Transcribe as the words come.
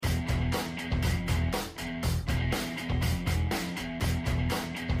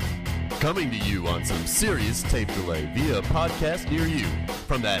Coming to you on some serious tape delay via a podcast near you.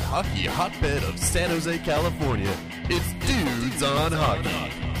 From that hockey hotbed of San Jose, California, it's Dudes on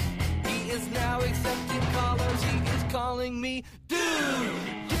Hockey. He is now accepting callers. He is calling me dude.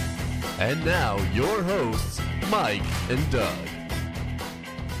 And now, your hosts, Mike and Doug.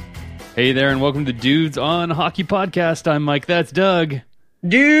 Hey there, and welcome to Dudes on Hockey Podcast. I'm Mike, that's Doug.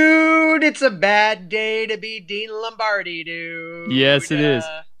 Dude, it's a bad day to be Dean Lombardi, dude. Yes, it is.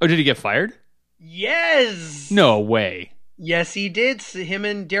 Oh, did he get fired? Yes. No way. Yes, he did. So him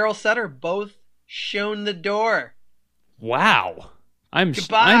and Daryl Sutter both shown the door. Wow. I'm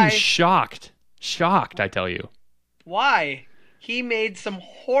Goodbye. shocked. Shocked, I tell you. Why? He made some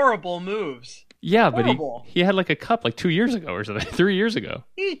horrible moves. Yeah, Horrible. but he had like a cup like 2 years ago or something, 3 years ago.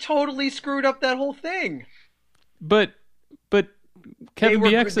 He totally screwed up that whole thing. But Kevin were-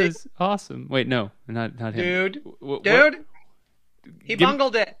 BX they- is awesome. Wait, no, not him. Dude. What- Dude. He Give-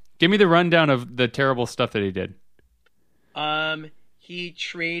 bungled it. Give me the rundown of the terrible stuff that he did. He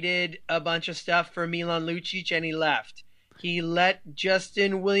traded a bunch of stuff for Milan Lucic and he left. He let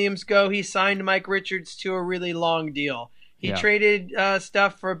Justin Williams go. He signed Mike Richards to a really long deal. He Yeah. traded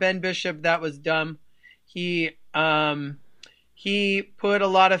stuff for Ben Bishop. That was dumb. He put a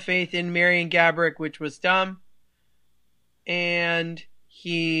lot of faith in Marian Gaborik, which was dumb. And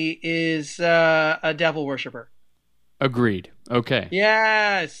he is a devil worshiper. Agreed. Okay.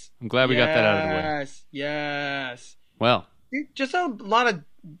 Yes. I'm glad we got that out of the way. Yes. Yes. Well, Dude, just a lot of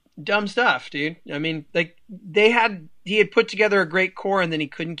dumb stuff, dude. I mean, like he had put together a great core and then he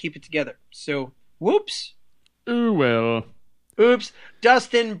couldn't keep it together. So, whoops. ooh, well. Oops.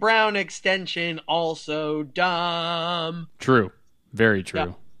 Dustin Brown extension also dumb. True. Very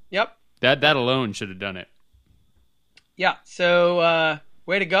true. Yep. That alone should have done it. Yeah. So,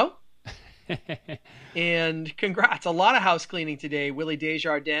 way to go. And congrats. A lot of house cleaning today. Willie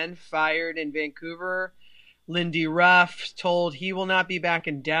Desjardins fired in Vancouver. Lindy Ruff told he will not be back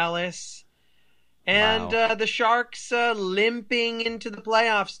in Dallas. And Wow. the Sharks limping into the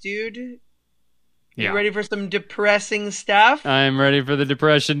playoffs, dude. Yeah. You ready for some depressing stuff? I'm ready for the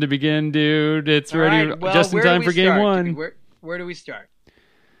depression to begin, dude. It's All ready right, well, just in where do time we for game start, one. dude? Where do we start?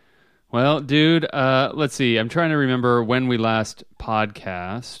 Well, dude, let's see. I'm trying to remember when we last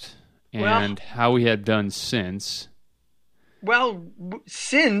podcast and how we had done since. Well,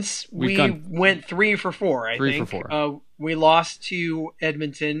 since We've we gone went 3 for 4, I 3 think. for 4. We lost to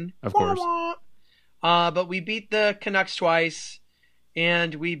Edmonton. Of course. But we beat the Canucks twice,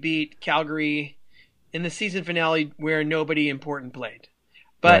 and we beat Calgary in the season finale where nobody important played.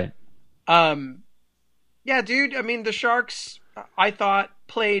 But, yeah, dude, I mean, the Sharks, I thought,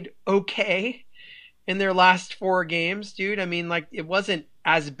 played okay in their last 4 games, dude. I mean, like, it wasn't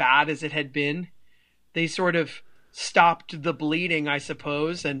as bad as it had been. They sort of stopped the bleeding, I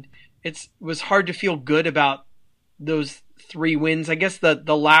suppose, and it was hard to feel good about those 3 wins. I guess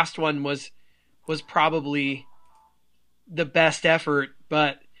the last one was probably the best effort,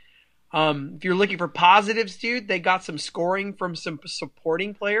 but if you're looking for positives, dude, they got some scoring from some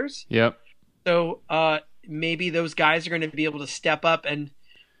supporting players. Yep. So maybe those guys are going to be able to step up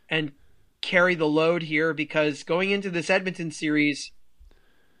and carry the load here, because going into this Edmonton series,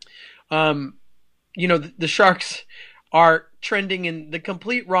 you know, the Sharks are trending in the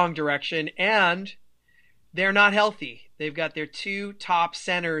complete wrong direction, and they're not healthy. They've got their 2 top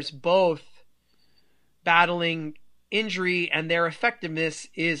centers both battling injury, and their effectiveness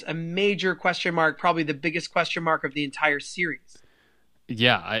is a major question mark, probably the biggest question mark of the entire series.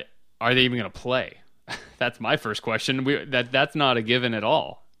 Yeah. Are they even going to play? That's my first question. That's not a given at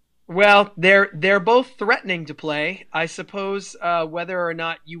all. Well, they're both threatening to play. I suppose whether or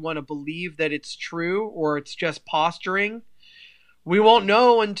not you want to believe that it's true or it's just posturing, we won't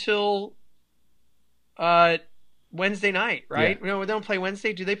know until Wednesday night, right? Yeah. No, they don't play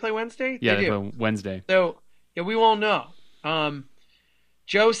Wednesday. Do they play Wednesday? Yeah, they they do. play Wednesday. So yeah, we won't know.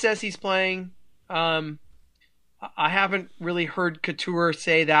 Joe says he's playing. I haven't really heard Couture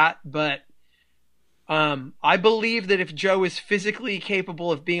say that, but I believe that if Joe is physically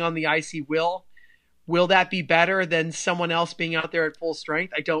capable of being on the ice, he will. Will that be better than someone else being out there at full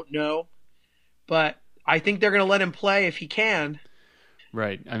strength? I don't know, but I think they're going to let him play if he can.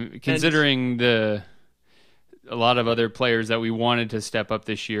 Right. Considering a lot of other players that we wanted to step up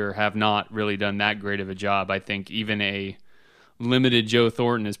this year have not really done that great of a job, I think even a limited Joe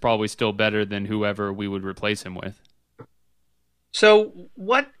Thornton is probably still better than whoever we would replace him with. So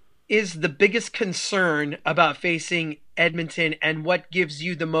what is the biggest concern about facing Edmonton, and what gives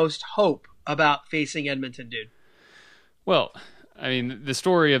you the most hope about facing Edmonton, dude? Well, I mean, the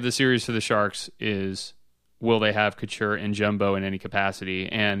story of the series for the Sharks is, will they have Couture and Jumbo in any capacity?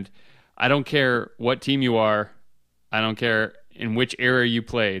 And I don't care what team you are. I don't care in which area you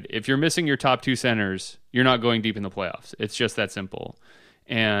played. If you're missing your top 2 centers, you're not going deep in the playoffs. It's just that simple.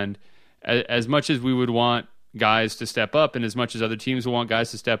 And as much as we would want guys to step up, and as much as other teams want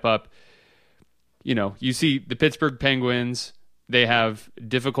guys to step up, you see the Pittsburgh Penguins, they have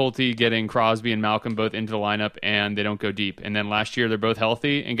difficulty getting Crosby and Malcolm both into the lineup, and they don't go deep. And then last year, they're both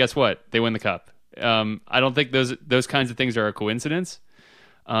healthy, and guess what? They win the cup. I don't think those kinds of things are a coincidence.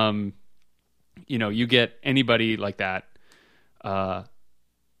 You get anybody like that,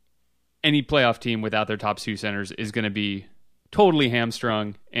 any playoff team without their top 2 centers is going to be totally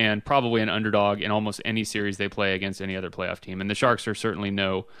hamstrung and probably an underdog in almost any series they play against any other playoff team. And the Sharks are certainly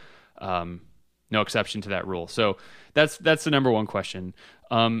no exception to that rule. So that's the number one question.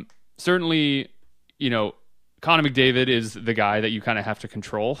 Certainly, Connor McDavid is the guy that you kind of have to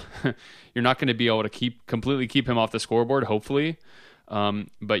control. You're not going to be able to completely keep him off the scoreboard, hopefully.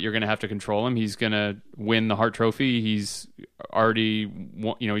 But you're going to have to control him. He's going to win the Hart Trophy. He's already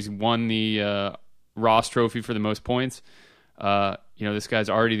he's won the Ross Trophy for the most points. This guy's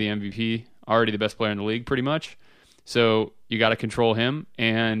already the MVP, already the best player in the league pretty much. So you got to control him,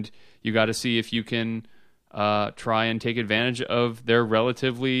 and you got to see if you can try and take advantage of their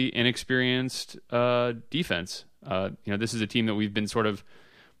relatively inexperienced defense. This is a team that we've been sort of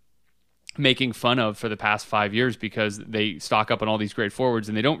making fun of for the past 5 years because they stock up on all these great forwards,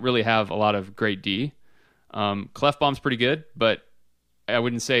 and they don't really have a lot of great D. Klefbom's pretty good, but I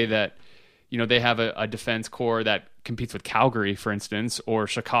wouldn't say that they have a defense core that competes with Calgary, for instance, or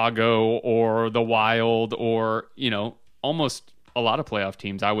Chicago, or the Wild, or almost a lot of playoff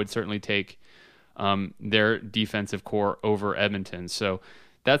teams. I would certainly take their defensive core over Edmonton. So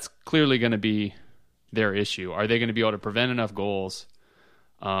that's clearly going to be their issue. Are they going to be able to prevent enough goals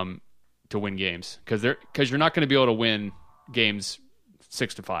to win games? Because you're not going to be able to win games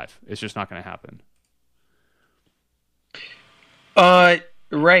 6-5. It's just not going to happen.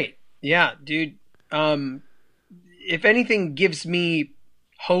 Right. Yeah, dude. If anything gives me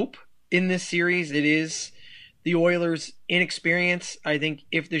hope in this series, it is the Oilers' inexperience. I think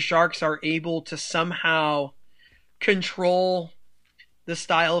if the Sharks are able to somehow control the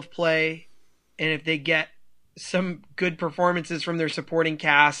style of play, and if they get some good performances from their supporting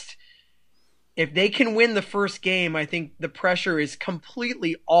cast, if they can win the first game, I think the pressure is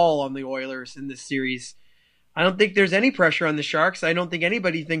completely all on the Oilers in this series. I don't think there's any pressure on the Sharks. I don't think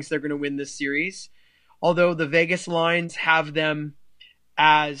anybody thinks they're going to win this series. Although the Vegas lines have them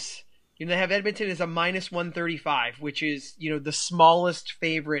as, they have Edmonton as a -135, which is, the smallest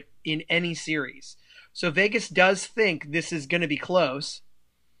favorite in any series. So Vegas does think this is going to be close.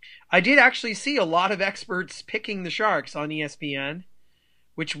 I did actually see a lot of experts picking the Sharks on ESPN,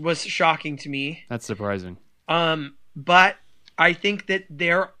 which was shocking to me. That's surprising. But I think that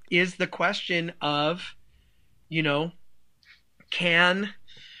there is the question of, can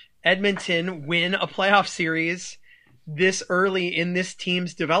Edmonton win a playoff series this early in this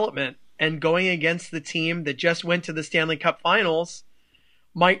team's development? And going against the team that just went to the Stanley Cup Finals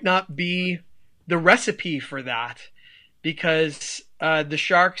might not be the recipe for that, because the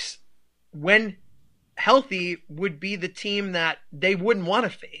Sharks, when healthy, would be the team that they wouldn't want to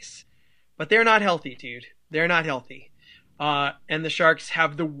face. But they're not healthy, dude. They're not healthy. And the Sharks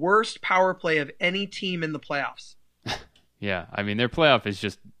have the worst power play of any team in the playoffs. Yeah, I mean, their playoff is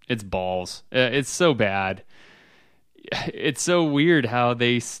just, it's balls. It's so bad. It's so weird how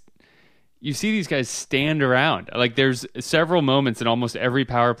you see these guys stand around. Like, there's several moments in almost every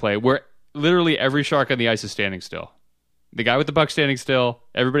power play where literally every Shark on the ice is standing still. The guy with the puck standing still,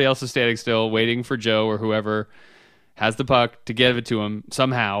 everybody else is standing still, waiting for Joe or whoever has the puck to give it to him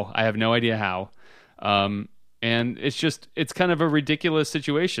somehow. I have no idea how. And it's kind of a ridiculous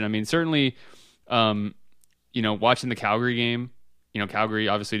situation. I mean, certainly, watching the Calgary game, Calgary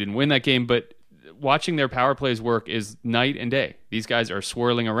obviously didn't win that game, but watching their power plays work is night and day. These guys are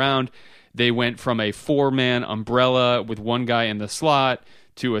swirling around. They went from a 4-man umbrella with one guy in the slot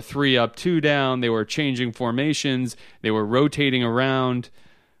to a 3-up, 2-down. They were changing formations. They were rotating around.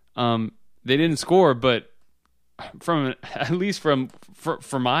 They didn't score, but from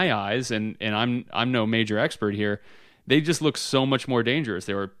my eyes, and I'm no major expert here, they just look so much more dangerous.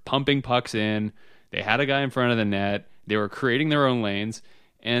 They were pumping pucks in. They had a guy in front of the net. They were creating their own lanes,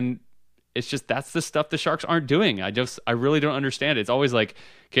 and it's just, that's the stuff the Sharks aren't doing. I really don't understand it. It's always like,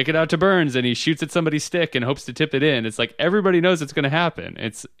 kick it out to Burns and he shoots at somebody's stick and hopes to tip it in. It's like, everybody knows it's going to happen.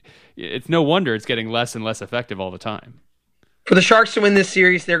 It's no wonder it's getting less and less effective all the time. For the Sharks to win this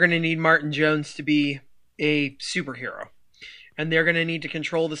series, they're going to need Martin Jones to be a superhero, and they're going to need to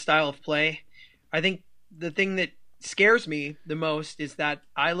control the style of play. I think the thing that scares me the most is that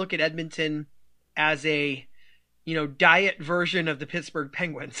I look at Edmonton as a, diet version of the Pittsburgh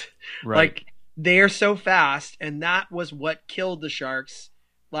Penguins. Right. Like, they are so fast, and that was what killed the Sharks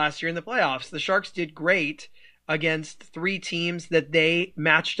last year in the playoffs. The Sharks did great against 3 teams that they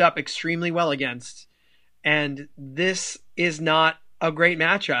matched up extremely well against. And this is not a great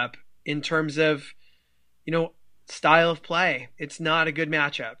matchup in terms of, style of play. It's not a good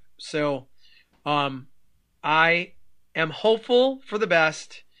matchup. So I am hopeful for the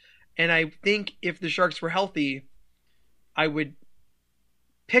best. And I think if the Sharks were healthy, I would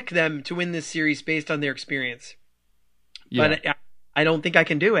pick them to win this series based on their experience. Yeah. But I don't think I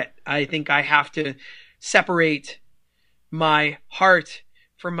can do it. I think I have to separate my heart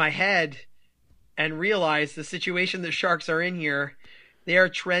from my head and realize the situation the Sharks are in here, they are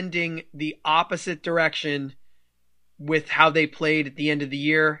trending the opposite direction with how they played at the end of the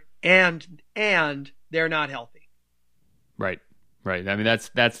year, and they're not healthy. Right. I mean, that's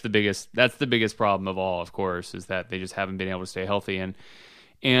the biggest problem of all, of course, is that they just haven't been able to stay healthy.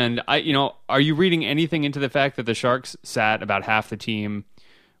 And are you reading anything into the fact that the Sharks sat about half the team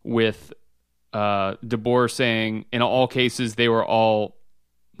with DeBoer saying in all cases they were all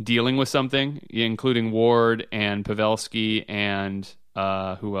dealing with something, including Ward and Pavelski and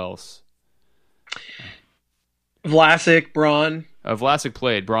who else? Vlasic, Braun. Vlasic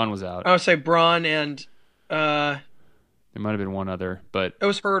played. Braun was out. I would say Braun and there might have been one other, but it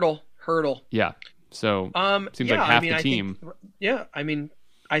was Hurdle. Yeah. So seems like half the team.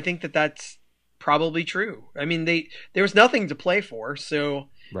 I think that's probably true. I mean, there was nothing to play for, so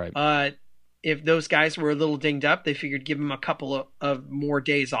right. If those guys were a little dinged up, they figured give them a couple of more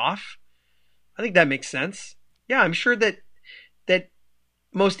days off. I think that makes sense. Yeah, I'm sure that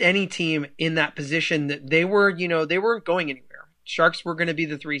most any team in that position, that they weren't going anywhere. Sharks were going to be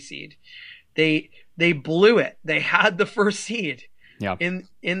the 3 seed. They blew it. They had the 1st seed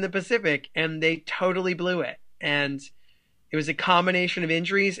in the Pacific, and they totally blew it. And it was a combination of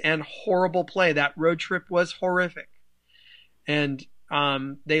injuries and horrible play. That road trip was horrific. And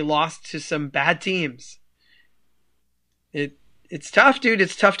they lost to some bad teams. It's tough, dude.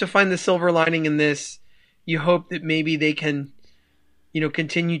 It's tough to find the silver lining in this. You hope that maybe they can,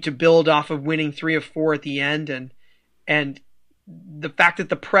 continue to build off of winning 3 of 4 at the end, and the fact that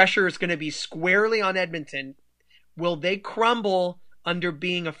the pressure is going to be squarely on Edmonton. Will they crumble under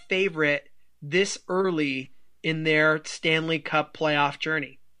being a favorite this early in their Stanley Cup playoff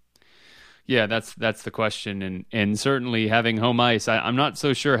journey? Yeah, that's the question, and certainly having home ice, I'm not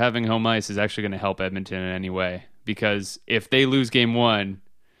so sure having home ice is actually going to help Edmonton in any way, because if they lose game 1,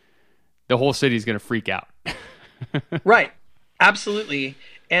 the whole city's going to freak out. Right, absolutely.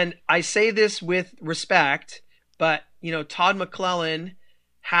 And I say this with respect, but Todd McClellan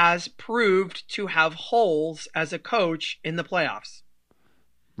has proved to have holes as a coach in the playoffs.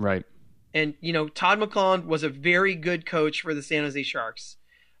 Right. And Todd McClellan was a very good coach for the San Jose Sharks,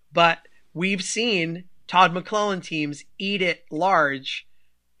 but we've seen Todd McClellan teams eat it large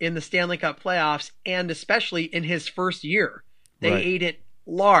in the Stanley Cup playoffs, and especially in his first year. They ate it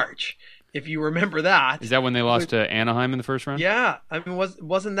large, if you remember that. Is that when they lost to Anaheim in the first round? Yeah. I mean,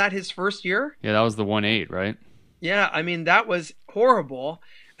 wasn't that his first year? Yeah, that was the 1-8, right? Yeah, I mean, that was horrible,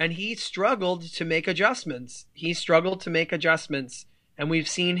 and he struggled to make adjustments. And we've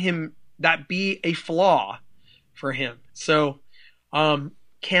seen him, that be a flaw for him. So, can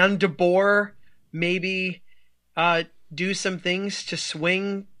DeBoer maybe do some things to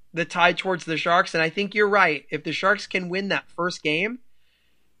swing the tide towards the Sharks? And I think you're right. If the Sharks can win that first game,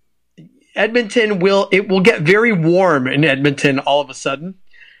 Edmonton will get very warm in Edmonton all of a sudden,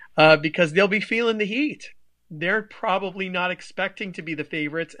 because they'll be feeling the heat. They're probably not expecting to be the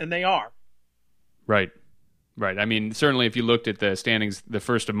favorites, and they are. Right. I mean, certainly if you looked at the standings the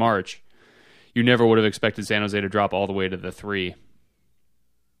 1st of March, you never would have expected San Jose to drop all the way to the 3.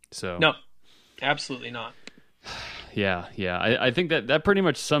 So no, absolutely not. Yeah. I think that pretty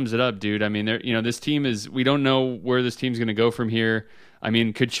much sums it up, dude. I mean, this team we don't know where this team's going to go from here. I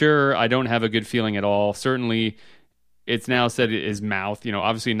mean, Couture, I don't have a good feeling at all. Certainly, it's now said his mouth,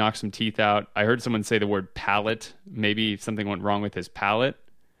 obviously knocked some teeth out. I heard someone say the word palate. Maybe something went wrong with his palate,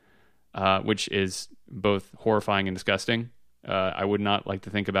 which is both horrifying and disgusting. I would not like to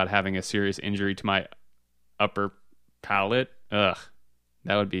think about having a serious injury to my upper palate. Ugh,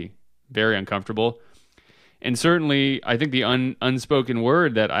 that would be very uncomfortable. And certainly, I think the unspoken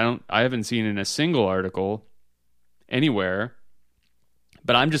word that I haven't seen in a single article anywhere,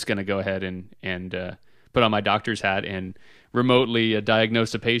 but I'm just going to go ahead and put on my doctor's hat and remotely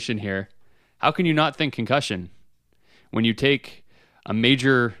diagnose a patient here. How can you not think concussion when you take a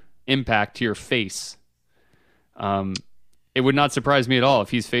major impact to your face? It would not surprise me at all if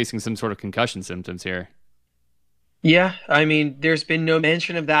he's facing some sort of concussion symptoms here. Yeah, I mean, there's been no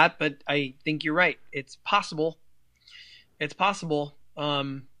mention of that, but I think you're right. It's possible. It's possible.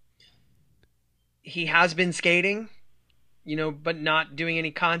 He has been skating, but not doing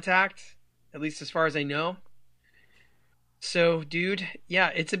any contact, at least as far as I know. So, dude, yeah,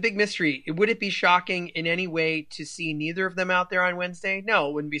 it's a big mystery. Would it be shocking in any way to see neither of them out there on Wednesday? No,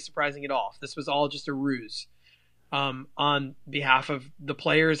 it wouldn't be surprising at all. This was all just a ruse on behalf of the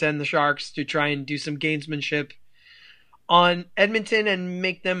players and the Sharks to try and do some gamesmanship on Edmonton and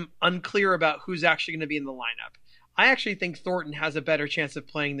make them unclear about who's actually going to be in the lineup. I actually think Thornton has a better chance of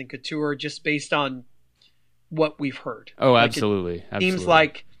playing than Couture just based on what we've heard. Oh, absolutely. Seems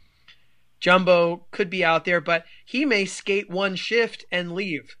like Jumbo could be out there, but he may skate one shift and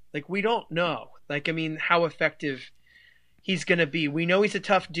leave. We don't know. How effective he's going to be. We know he's a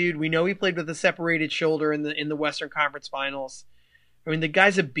tough dude. We know he played with a separated shoulder in the Western Conference Finals. The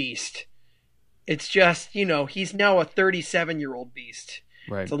guy's a beast. It's just, he's now a 37-year-old beast.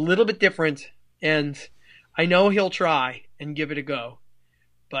 Right. It's a little bit different, and I know he'll try and give it a go.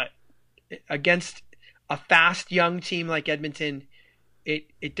 But against a fast, young team like Edmonton,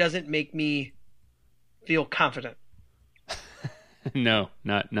 it doesn't make me feel confident. No,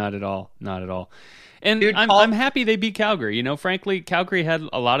 not at all. Not at all. And Dude, I'm happy they beat Calgary. Frankly, Calgary had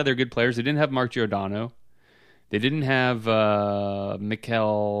a lot of their good players. They didn't have Mark Giordano. They didn't have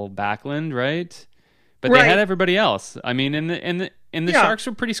Mikael Backlund, right? But right. They had everybody else. I mean, and the Sharks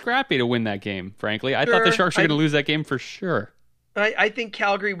were pretty scrappy to win that game, frankly. I thought the Sharks were going to lose that game for sure. I think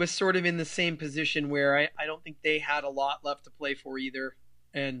Calgary was sort of in the same position where I don't think they had a lot left to play for either.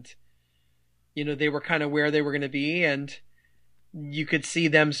 And, they were kind of where they were going to be. And you could see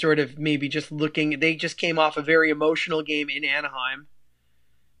them sort of maybe just looking. They just came off a very emotional game in Anaheim.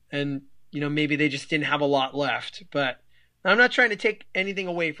 And, maybe they just didn't have a lot left. But I'm not trying to take anything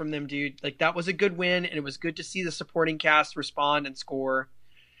away from them, dude. That was a good win. And it was good to see the supporting cast respond and score.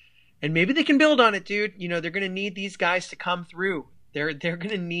 And maybe they can build on it, dude. They're going to need these guys to come through. They're going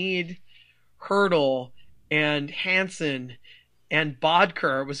to need Hurdle and Hansen and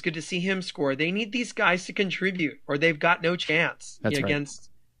Bodker. It was good to see him score. They need these guys to contribute, or they've got no chance against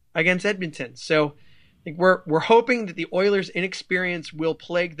Edmonton. So I think we're hoping that the Oilers' inexperience will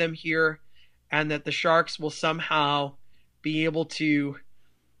plague them here, and that the Sharks will somehow be able to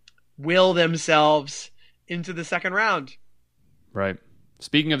will themselves into the second round. Right.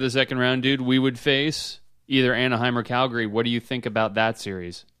 Speaking of the second round, dude, we would face either Anaheim or Calgary. What do you think about that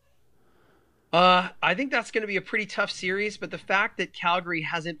series? I think that's going to be a pretty tough series, but the fact that Calgary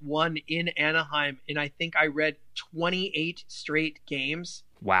hasn't won in Anaheim in, I think I read 28 straight games.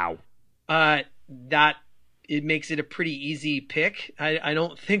 Wow. That it makes it a pretty easy pick. I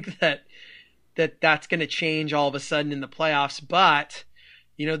don't think that's going to change all of a sudden in the playoffs, but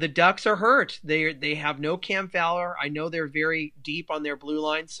the Ducks are hurt. They have no Cam Fowler. I know they're very deep on their blue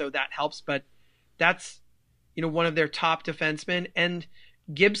line, so that helps. But that's one of their top defensemen, and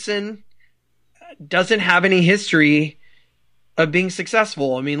Gibson doesn't have any history of being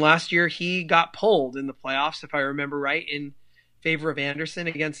successful. I mean, last year he got pulled in the playoffs, if I remember right, in favor of Anderson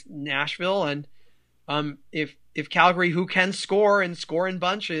against Nashville. And if Calgary, who can score and score in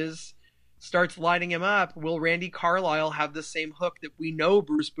bunches, starts lighting him up, will Randy Carlyle have the same hook that we know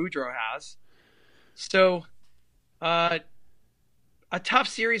Bruce Boudreau has? So, a tough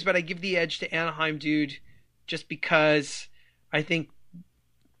series, but I give the edge to Anaheim, dude, just because I think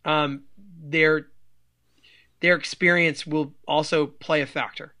their experience will also play a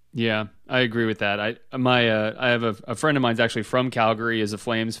factor. Yeah, I agree with that. I have a friend of mine's actually from Calgary, is a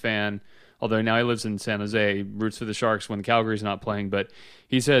Flames fan, although now he lives in San Jose, roots for the Sharks when Calgary's not playing. But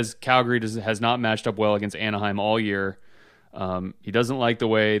he says Calgary has not matched up well against Anaheim all year. He doesn't like the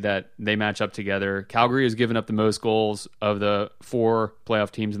way that they match up together. Calgary has given up the most goals of the 4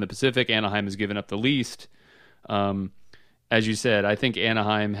 playoff teams in the Pacific. Anaheim has given up the least. As you said, I think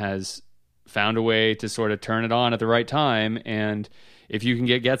Anaheim has found a way to sort of turn it on at the right time. And if you can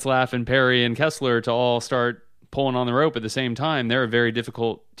get Getzlaf and Perry and Kessler to all start pulling on the rope at the same time, they're a very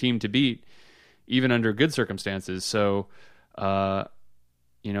difficult team to beat, even under good circumstances. So, Calgary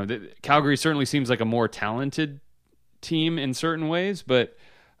certainly seems like a more talented team in certain ways, but,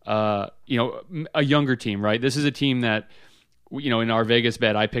 a younger team, right? This is a team that, in our Vegas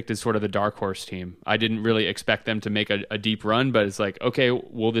bet, I picked as sort of the dark horse team. I didn't really expect them to make a deep run, but it's like, okay,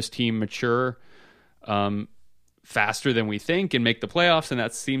 will this team mature faster than we think and make the playoffs? And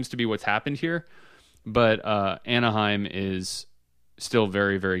that seems to be what's happened here. But Anaheim is still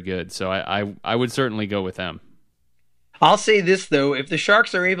very, very good. So I would certainly go with them. I'll say this though: if the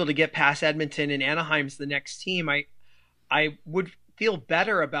Sharks are able to get past Edmonton and Anaheim's the next team, I would feel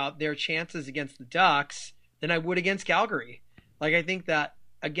better about their chances against the Ducks than I would against Calgary. Like, I think that,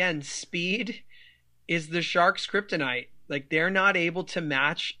 again, speed is the Sharks' kryptonite. Like, they're not able to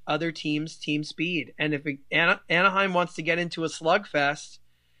match other teams' team speed. And if Anaheim wants to get into a slugfest,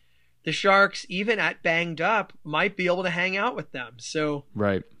 the Sharks, even at banged up, might be able to hang out with them. So,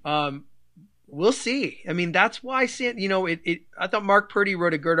 right. We'll see. I mean, that's why, I thought Mark Purdy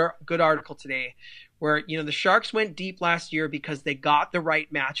wrote a good article today where, the Sharks went deep last year because they got the right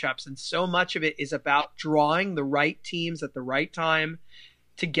matchups. And so much of it is about drawing the right teams at the right time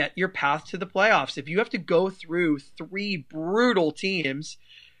to get your path to the playoffs. If you have to go through 3 brutal teams,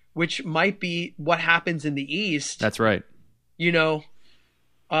 which might be what happens in the East. That's right.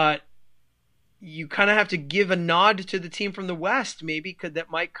 You kind of have to give a nod to the team from the West, maybe,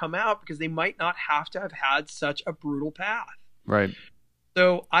 that might come out because they might not have to have had such a brutal path. Right.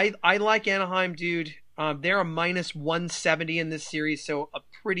 So I like Anaheim, dude. They're a minus 170 in this series, so a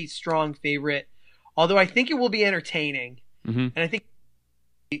pretty strong favorite. Although I think it will be entertaining, and I think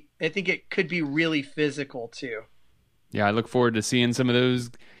it could be really physical too. Yeah, I look forward to seeing some of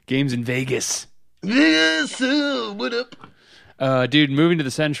those games in Vegas. Yes, what up? Dude, moving to the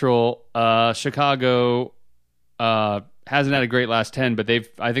Central, Chicago hasn't had a great last 10, but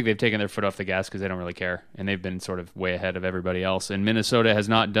I think they've taken their foot off the gas because they don't really care, and they've been sort of way ahead of everybody else. And Minnesota has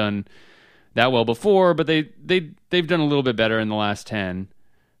not done that well before, but they've done a little bit better in the last 10.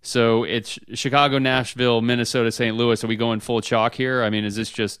 So it's Chicago, Nashville, Minnesota, St. Louis. Are we going full chalk here? I mean, is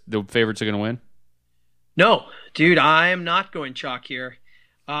this just the favorites are going to win? No, dude, I am not going chalk here.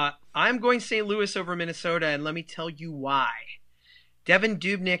 I'm going St. Louis over Minnesota, and let me tell you why. Devan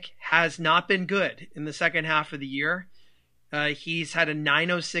Dubnyk has not been good in the second half of the year. He's had a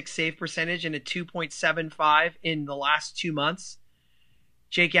 .906 save percentage and a 2.75 in the last 2 months.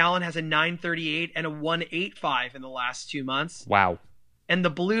 Jake Allen has a .938 and a 1.85 in the last 2 months. Wow. And the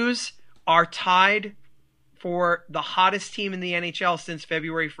Blues are tied for the hottest team in the NHL since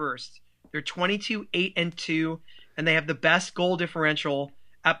February 1st. They're 22-8-2, and they have the best goal differential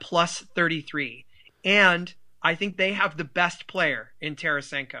at plus 33. And I think they have the best player in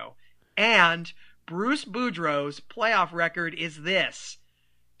Tarasenko. And Bruce Boudreau's playoff record is this: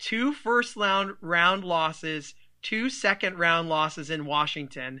 2 first-round losses, 2 second-round losses in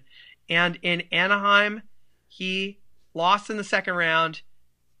Washington. And in Anaheim, he lost in the second round,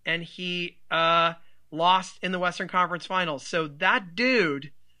 and he lost in the Western Conference Finals. So that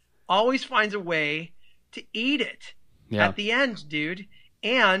dude always finds a way to eat it at the end, dude.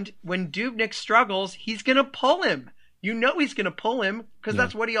 And when Dubnyk struggles, he's going to pull him. You know he's going to pull him because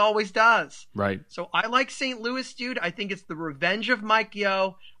that's what he always does. Right. So I like St. Louis, dude. I think it's the revenge of Mike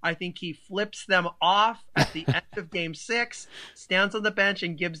Yeo. I think he flips them off at the end of Game 6, stands on the bench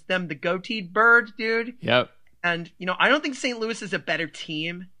and gives them the goateed bird, dude. Yep. And, I don't think St. Louis is a better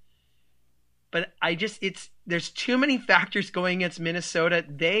team, but there's too many factors going against Minnesota.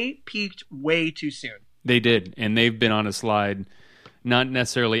 They peaked way too soon. They did, and they've been on a slide, not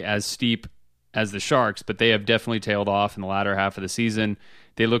necessarily as steep as the Sharks, but they have definitely tailed off in the latter half of the season.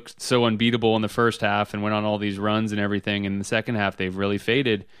 They looked so unbeatable in the first half and went on all these runs and everything. In the second half, they've really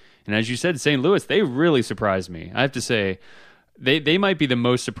faded. And as you said, St. Louis, they really surprised me. I have to say, they might be the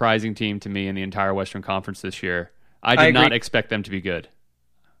most surprising team to me in the entire Western Conference this year. I did not expect them to be good.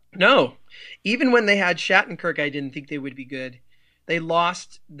 No. Even when they had Shattenkirk, I didn't think they would be good. They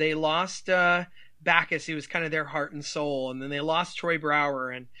lost Backus, who was kind of their heart and soul, and then they lost Troy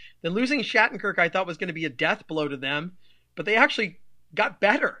Brouwer, and then losing Shattenkirk I thought was going to be a death blow to them, but they actually got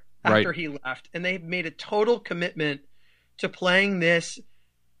better after he left, and they made a total commitment to playing this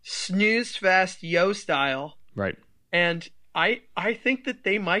snooze fest Yo style. Right. And I think that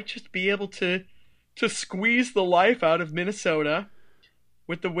they might just be able to squeeze the life out of Minnesota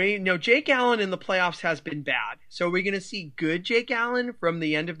with the way, Jake Allen in the playoffs has been bad. So are we going to see good Jake Allen from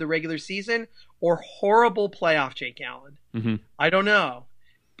the end of the regular season or horrible playoff Jake Allen? Mm-hmm. I don't know.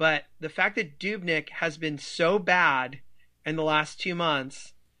 But the fact that Dubnyk has been so bad in the last 2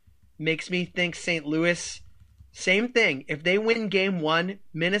 months makes me think St. Louis, same thing. If they win game 1,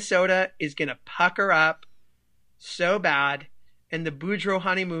 Minnesota is going to pucker up so bad, and the Boudreau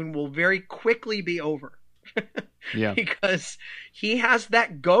honeymoon will very quickly be over. Yeah. Because he has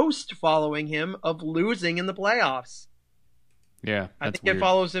that ghost following him of losing in the playoffs. Yeah, I think weird. It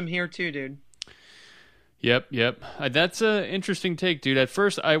follows him here too, dude. Yep. That's an interesting take, dude. At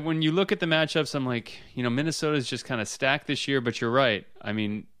first, when you look at the matchups, I'm like, Minnesota's just kind of stacked this year, but you're right. I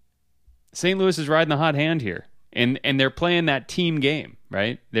mean, St. Louis is riding the hot hand here, and they're playing that team game,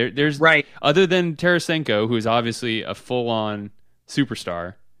 right? There's Right. other than Tarasenko, who is obviously a full-on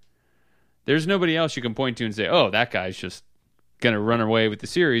superstar. There's nobody else you can point to and say, "Oh, that guy's just going to run away with the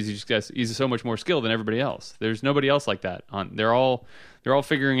series. He's so much more skilled than everybody else." There's nobody else like that. They're all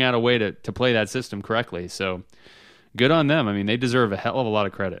figuring out a way to play that system correctly. So good on them. I mean, they deserve a hell of a lot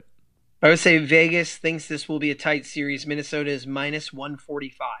of credit. I would say Vegas thinks this will be a tight series. Minnesota is minus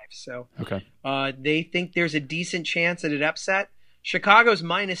 145. So Okay. they think there's a decent chance at an upset. Chicago's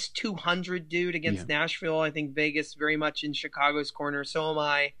minus 200, dude, against Nashville. I think Vegas very much in Chicago's corner. So am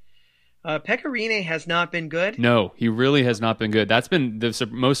I. Pekka Rinne has not been good. No, he really has not been good. That's been the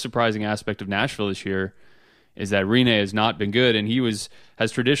most surprising aspect of Nashville this year, is that Rinne has not been good, and he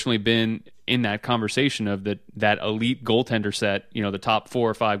has traditionally been in that conversation of that elite goaltender set, the top 4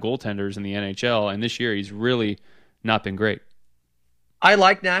 or 5 goaltenders in the NHL, and this year he's really not been great. I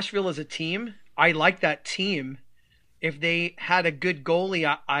like Nashville as a team. I like that team. If they had a good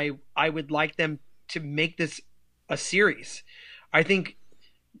goalie, I would like them to make this a series. I think,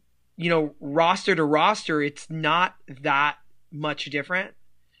 roster to roster, it's not that much different.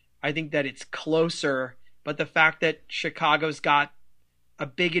 I think that it's closer, but the fact that Chicago's got a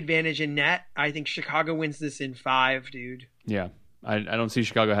big advantage in net, I think Chicago wins this in 5, dude. Yeah, I don't see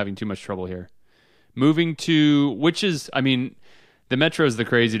Chicago having too much trouble here. Moving to, the Metro is the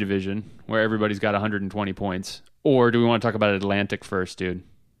crazy division where everybody's got 120 points. Or do we want to talk about Atlantic first, dude?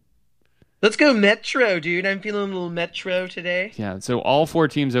 Let's go Metro, dude. I'm feeling a little Metro today. Yeah, so all 4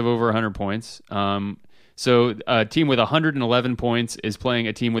 teams have over 100 points. So a team with 111 points is playing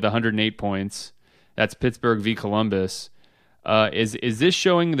a team with 108 points. That's Pittsburgh v. Columbus. Is this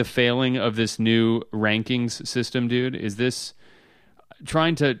showing the failing of this new rankings system, dude? Is this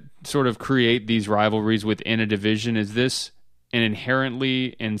trying to sort of create these rivalries within a division? Is this an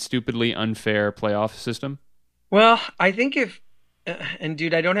inherently and stupidly unfair playoff system? Well, I think and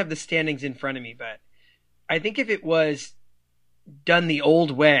dude, I don't have the standings in front of me, but I think if it was done the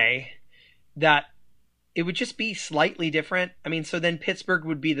old way, that it would just be slightly different. I mean, so then Pittsburgh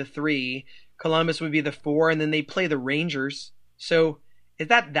would be the 3, Columbus would be the 4, and then they play the Rangers. So is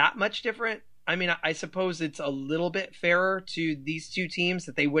that much different? I mean, I suppose it's a little bit fairer to these two teams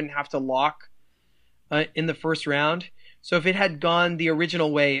that they wouldn't have to lock in the first round. So if it had gone the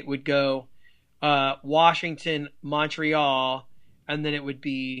original way, it would go Washington, Montreal, and then it would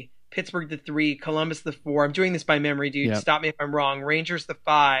be Pittsburgh the 3, Columbus the 4. I'm doing this by memory, dude. Yep. Stop me if I'm wrong. Rangers the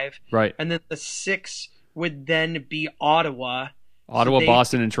 5. Right. And then the 6 would then be Ottawa. Ottawa,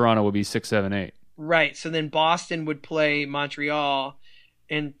 Boston, and Toronto would be 6, 7, 8. Right. So then Boston would play Montreal,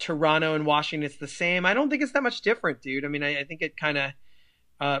 and Toronto and Washington, it's the same. I don't think it's that much different, dude. I mean, I think it kind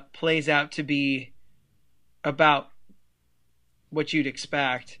of plays out to be about what you'd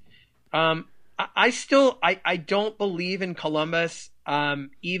expect. I don't believe in Columbus,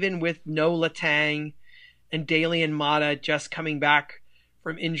 even with no Letang and Dalian Mata just coming back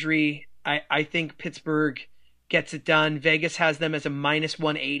from injury. I think Pittsburgh gets it done. Vegas has them as a minus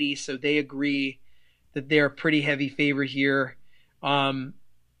 180, so they agree that they're a pretty heavy favorite here.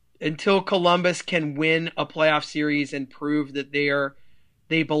 Until Columbus can win a playoff series and prove that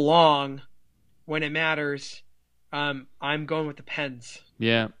they belong when it matters, I'm going with the Pens.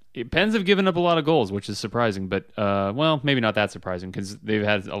 Yeah. Pens have given up a lot of goals, which is surprising, but maybe not that surprising because they've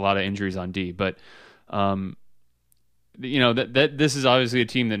had a lot of injuries on D. But that this is obviously a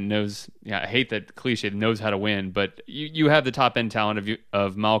team that knows. Yeah, I hate that cliche. Knows how to win, but you have the top end talent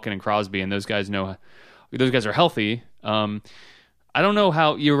of Malkin and Crosby, and those guys know. Those guys are healthy. I don't know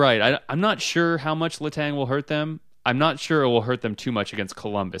how. You're right. I'm not sure how much Letang will hurt them. I'm not sure it will hurt them too much against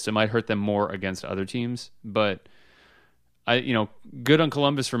Columbus. It might hurt them more against other teams, but. Good on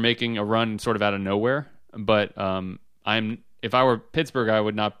Columbus for making a run sort of out of nowhere. But if I were Pittsburgh, I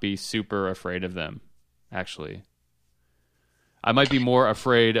would not be super afraid of them. Actually, I might be more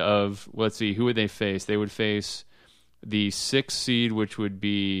afraid of. Let's see, who would they face? They would face the 6th seed, which would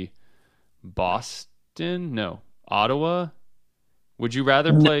be Boston. No, Ottawa. Would you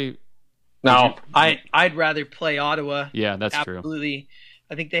rather play? No, I'd rather play Ottawa. Yeah, that's true. Absolutely.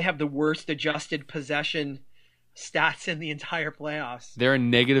 I think they have the worst adjusted possession stats in the entire playoffs. They're a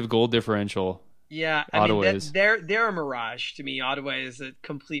negative goal differential. Yeah, Ottawa is. They're a mirage to me. Ottawa is a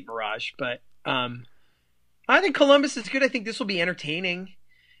complete mirage, but I think Columbus is good. I think this will be entertaining.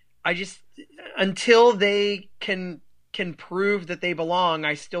 I just until they can prove that they belong,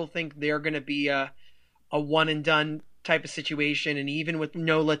 I still think they're going to be a one and done type of situation. And even with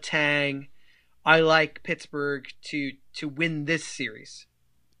no Letang, I like Pittsburgh to win this series.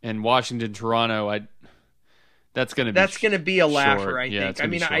 And Washington, Toronto, that's going to be a laugher. short. I think. I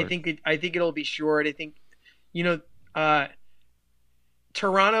mean, I think it'll be short. I think,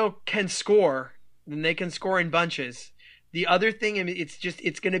 Toronto can score, then they can score in bunches. The other thing, I mean,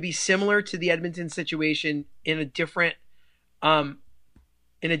 it's going to be similar to the Edmonton situation in a different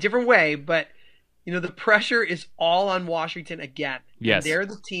way, but the pressure is all on Washington again. Yes. And they're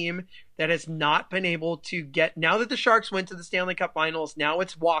the team that has not been able to get, now that the Sharks went to the Stanley Cup Finals, now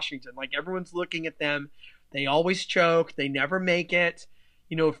it's Washington. Like, everyone's looking at them. They always choke. They never make it.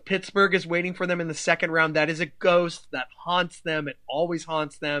 If Pittsburgh is waiting for them in the second round, that is a ghost that haunts them. It always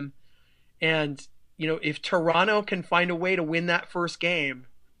haunts them. And, if Toronto can find a way to win that first game,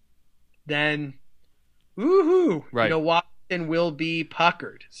 then woohoo, right. Washington will be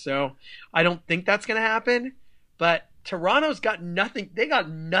puckered. So I don't think that's going to happen, but Toronto's got nothing. They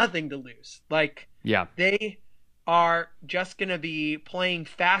got nothing to lose. Like, yeah, they are just going to be playing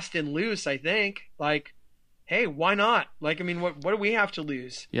fast and loose, I think. Like, hey, why not? Like, I mean, what do we have to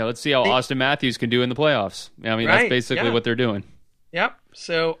lose? Yeah, let's see how Austin Matthews can do in the playoffs. I mean, right, that's basically what they're doing. Yep.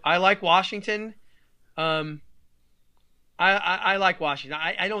 So I like Washington. I like Washington.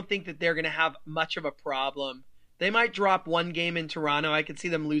 I don't think that they're going to have much of a problem. They might drop one game in Toronto. I could see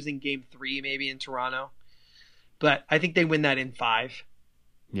them losing game 3 maybe in Toronto. But I think they win that in 5.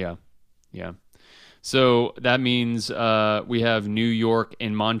 Yeah. Yeah. So that means we have New York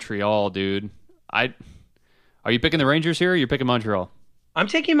and Montreal, dude. Are you picking the Rangers here or are you picking Montreal? I'm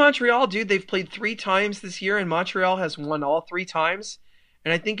taking Montreal, dude. They've played 3 times this year, and Montreal has won all 3 times.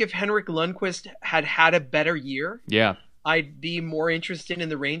 And I think if Henrik Lundqvist had a better year, yeah, I'd be more interested in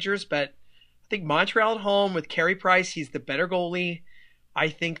the Rangers. But I think Montreal at home with Carey Price, he's the better goalie. I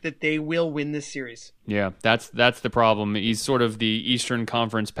think that they will win this series. Yeah, that's the problem. He's sort of the Eastern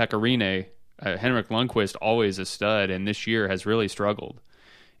Conference Pecorine. Henrik Lundqvist, always a stud, and this year has really struggled.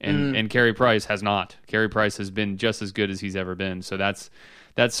 And Carey Price has not. Carey Price has been just as good as he's ever been. So that's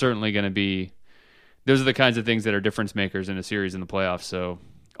certainly going to be. Those are the kinds of things that are difference makers in a series in the playoffs. So,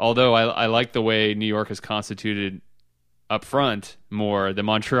 although I like the way New York is constituted up front more than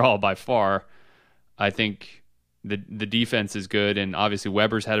Montreal by far, I think the defense is good, and obviously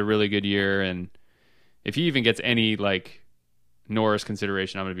Weber's had a really good year. And if he even gets any like Norris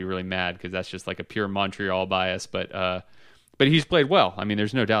consideration, I'm going to be really mad because that's just like a pure Montreal bias. But he's played well. I mean,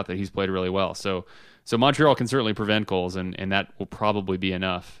 there's no doubt that he's played really well. So Montreal can certainly prevent goals, and that will probably be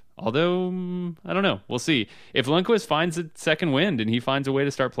enough. Although, I don't know. We'll see. If Lundqvist finds a second wind and he finds a way to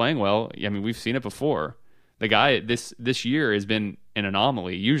start playing well, I mean, we've seen it before. The guy this year has been an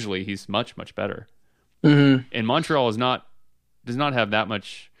anomaly. Usually he's much, much better. Mm-hmm. And Montreal does not have that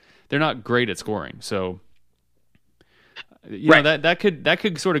much. They're not great at scoring. So, know, that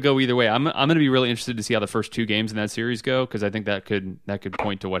could sort of go either way. I'm going to be really interested to see how the first 2 games in that series go, because I think that could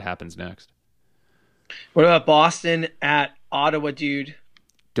point to what happens next. What about Boston at Ottawa, dude?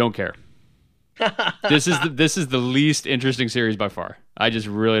 Don't care. This is the least interesting series by far. I just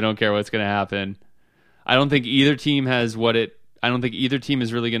really don't care what's going to happen. I don't think either team has I don't think either team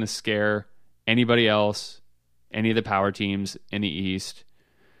is really going to scare anybody else, any of the power teams in the East.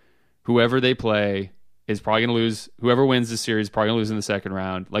 Whoever they play is probably going to lose. Whoever wins this series is probably going to lose in the second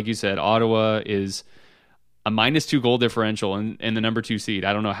round. Like you said, Ottawa is a -2 goal differential in the number 2 seed.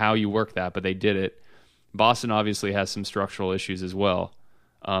 I don't know how you work that, but they did it. Boston obviously has some structural issues as well.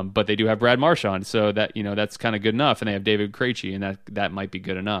 But they do have Brad Marchand, so that that's kind of good enough, and they have David Krejci, and that might be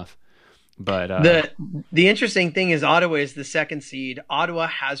good enough. But the interesting thing is Ottawa is the 2nd seed. Ottawa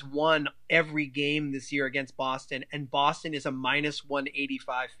has won every game this year against Boston, and Boston is a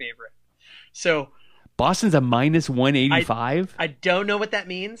 -185 favorite. So Boston's a -185. I don't know what that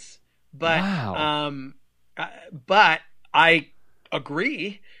means, but wow. But I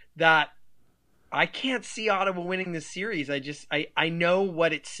agree that I can't see Ottawa winning this series. I know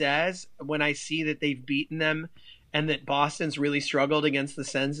what it says when I see that they've beaten them and that Boston's really struggled against the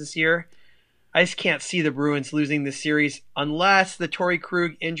Sens this year. I just can't see the Bruins losing this series unless the Torrey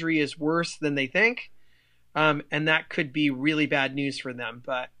Krug injury is worse than they think. And that could be really bad news for them.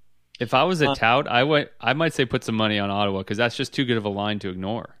 But if I was a tout, I might say put some money on Ottawa, because that's just too good of a line to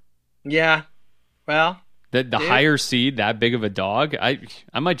ignore. Yeah. Well, the higher seed, that big of a dog, I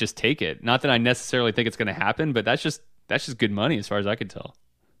might just take it. Not that I necessarily think it's going to happen, but that's just good money as far as I could tell.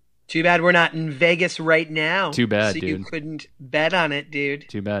 Too bad we're not in Vegas right now. Too bad, so dude. You couldn't bet on it, dude.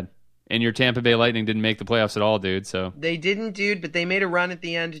 Too bad. And your Tampa Bay Lightning didn't make the playoffs at all, dude. So they didn't, dude, but they made a run at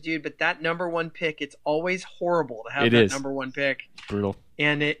the end, dude. But that number 1 pick, it's always horrible to have that number 1 pick. It's brutal.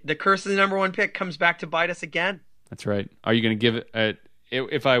 And the curse of the number 1 pick comes back to bite us again. That's right. Are you going to give it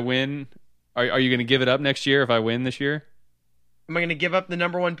if I win? Are you going to give it up next year if I win this year? Am I going to give up the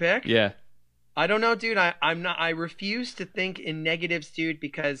number 1 pick? Yeah. I don't know, dude. I'm not. I refuse to think in negatives, dude,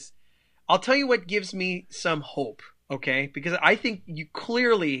 because I'll tell you what gives me some hope. Okay, because I think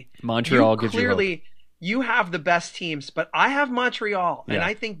Montreal gives you hope. You have the best teams, but I have Montreal, and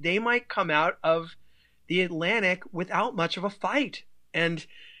I think they might come out of the Atlantic without much of a fight. And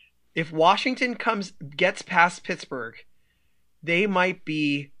if Washington gets past Pittsburgh, they might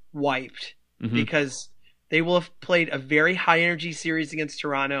be wiped because they will have played a very high energy series against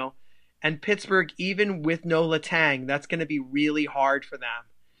Toronto, and Pittsburgh, even with no Letang, that's going to be really hard for them.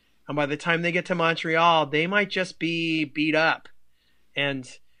 And by the time they get to Montreal, they might just be beat up. And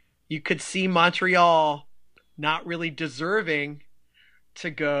you could see Montreal not really deserving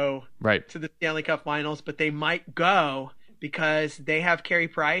to go to the Stanley Cup Finals, but they might go because they have Carey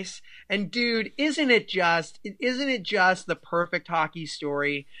Price. And dude, isn't it just the perfect hockey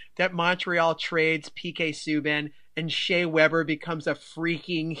story that Montreal trades PK Subban and Shea Weber becomes a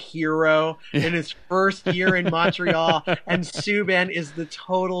freaking hero in his first year in Montreal, and Subban is the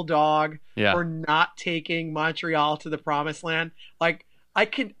total dog for not taking Montreal to the promised land? Like, I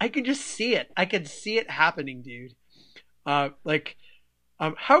can just see it. I can see it happening, dude. How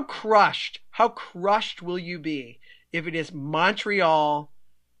crushed will you be if it is Montreal,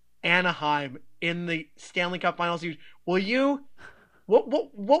 Anaheim in the Stanley Cup Finals? Will you? What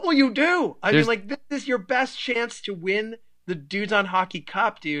will you do? I mean, like, this is your best chance to win the Dudes on Hockey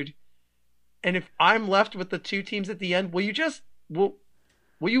Cup, dude. And if I'm left with the two teams at the end, will you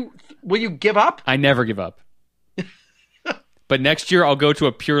give up? I never give up. But next year I'll go to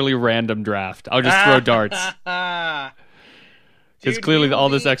a purely random draft. I'll just throw darts. Because clearly all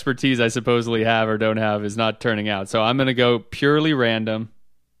this expertise I supposedly have or don't have is not turning out. So I'm going to go purely random,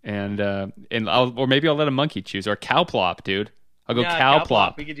 and maybe I'll let a monkey choose, or cow plop, dude. I'll go cow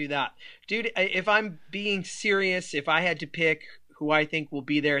plop. We could do that. Dude, if I'm being serious, if I had to pick who I think will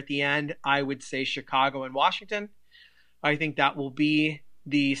be there at the end, I would say Chicago and Washington. I think that will be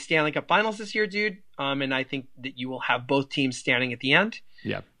the Stanley Cup Finals this year, dude. And I think that you will have both teams standing at the end.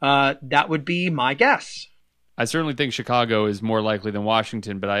 Yeah. That would be my guess. I certainly think Chicago is more likely than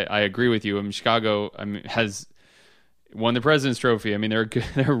Washington, but I agree with you. I mean, Chicago has won the President's Trophy. I mean, they're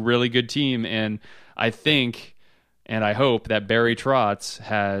a really good team, and I think and I hope that Barry Trotz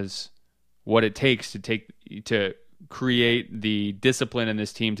has what it takes to create the discipline in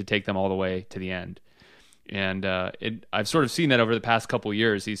this team to take them all the way to the end. And I've sort of seen that over the past couple of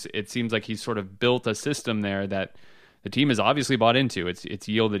years. It seems like he's sort of built a system there that the team has obviously bought into. It's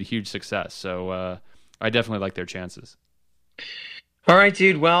yielded huge success. So I definitely like their chances. All right,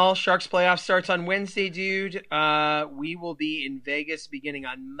 dude. Well, Sharks playoff starts on Wednesday, dude. We will be in Vegas beginning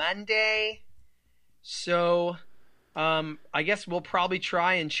on Monday. So I guess we'll probably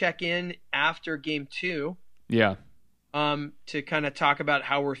try and check in after game 2. Yeah. To kind of talk about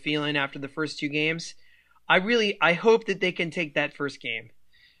how we're feeling after the first 2 games. I hope that they can take that first game.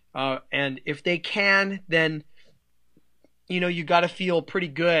 And if they can, then, you got to feel pretty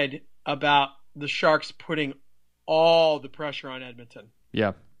good about the Sharks putting all the pressure on Edmonton.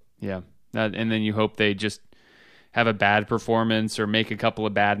 Yeah. And then you hope they just have a bad performance or make a couple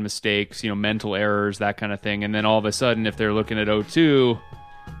of bad mistakes, mental errors, that kind of thing. And then all of a sudden, if they're looking at 0-2,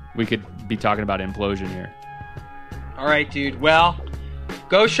 we could be talking about implosion here. All right, dude. Well,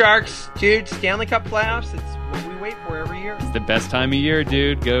 go Sharks, dude. Stanley Cup playoffs, it's what we wait for every year. It's the best time of year,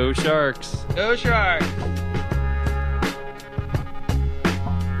 dude. Go Sharks. Go Sharks.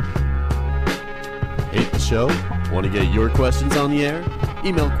 Hate the show? Want to get your questions on the air?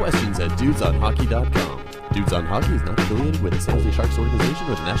 Email questions at dudesonhockey.com. Dudes on Hockey is not affiliated with the San Jose Sharks organization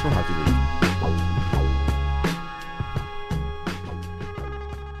or the National Hockey League.